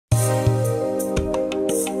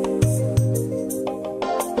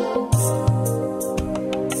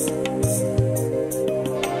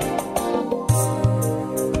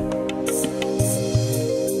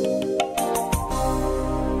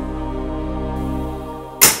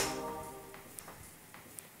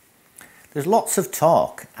There's lots of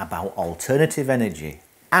talk about alternative energy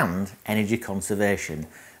and energy conservation.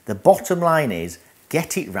 The bottom line is,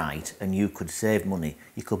 get it right and you could save money.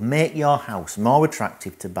 You could make your house more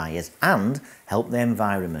attractive to buyers and help the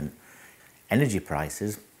environment. Energy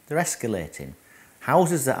prices, they're escalating.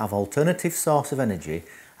 Houses that have alternative source of energy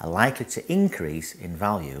are likely to increase in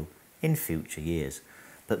value in future years.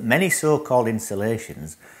 But many so-called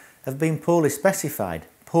installations have been poorly specified,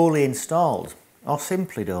 poorly installed, or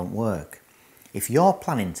simply don't work. If you're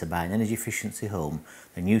planning to buy an energy efficiency home,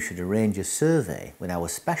 then you should arrange a survey with our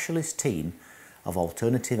specialist team of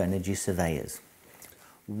alternative energy surveyors.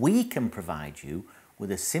 We can provide you with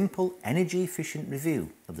a simple energy efficient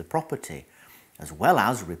review of the property, as well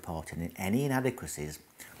as reporting any inadequacies.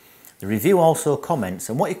 The review also comments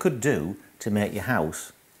on what you could do to make your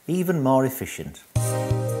house even more efficient.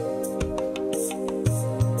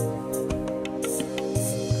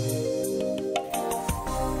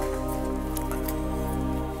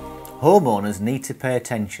 Homeowners need to pay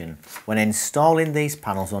attention when installing these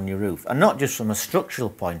panels on your roof, and not just from a structural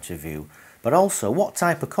point of view, but also what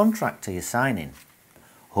type of contractor you're signing.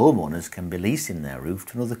 Homeowners can be leasing their roof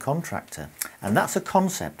to another contractor, and that's a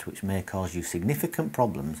concept which may cause you significant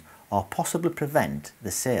problems or possibly prevent the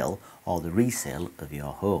sale or the resale of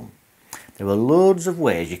your home. There are loads of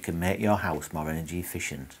ways you can make your house more energy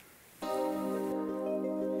efficient.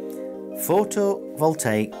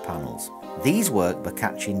 Photovoltaic panels. These work by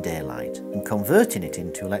catching daylight and converting it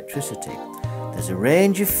into electricity. There's a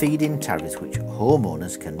range of feed-in tariffs which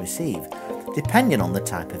homeowners can receive, depending on the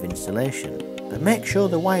type of installation, but make sure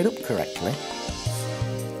they're wired up correctly.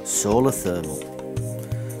 Solar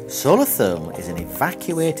thermal. Solar thermal is an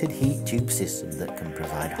evacuated heat tube system that can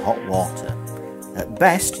provide hot water. At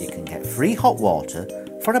best, you can get free hot water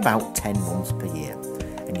for about 10 months per year,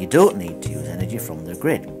 and you don't need to use energy from the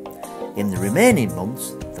grid. In the remaining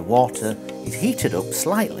months, the water is heated up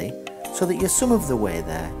slightly so that you're some of the way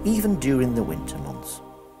there, even during the winter months.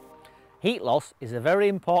 Heat loss is a very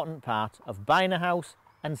important part of buying a house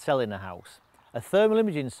and selling a house. A thermal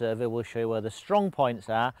imaging survey will show you where the strong points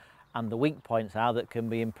are and the weak points are that can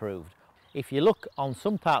be improved. If you look on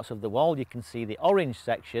some parts of the wall, you can see the orange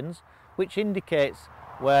sections, which indicates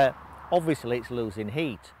where obviously it's losing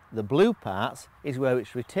heat. The blue parts is where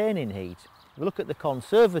it's retaining heat. If we look at the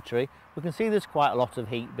conservatory, we can see there's quite a lot of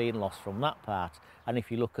heat being lost from that part. And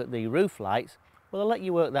if you look at the roof lights, well, I'll let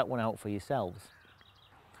you work that one out for yourselves.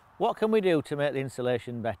 What can we do to make the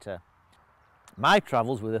installation better? My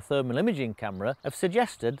travels with a thermal imaging camera have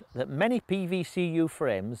suggested that many PVCU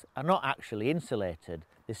frames are not actually insulated.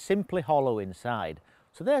 They're simply hollow inside.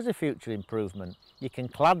 So there's a future improvement. You can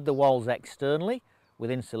clad the walls externally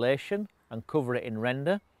with insulation and cover it in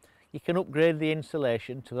render. You can upgrade the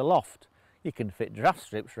insulation to the loft. You can fit draft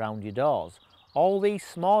strips around your doors. All these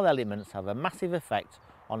small elements have a massive effect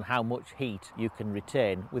on how much heat you can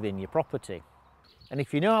retain within your property. And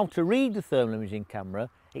if you know how to read the thermal imaging camera,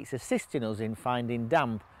 it's assisting us in finding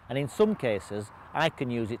damp, and in some cases I can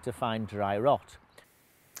use it to find dry rot.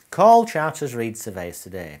 Call Charters-Reid Surveyors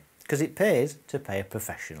today, because it pays to pay a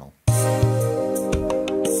professional.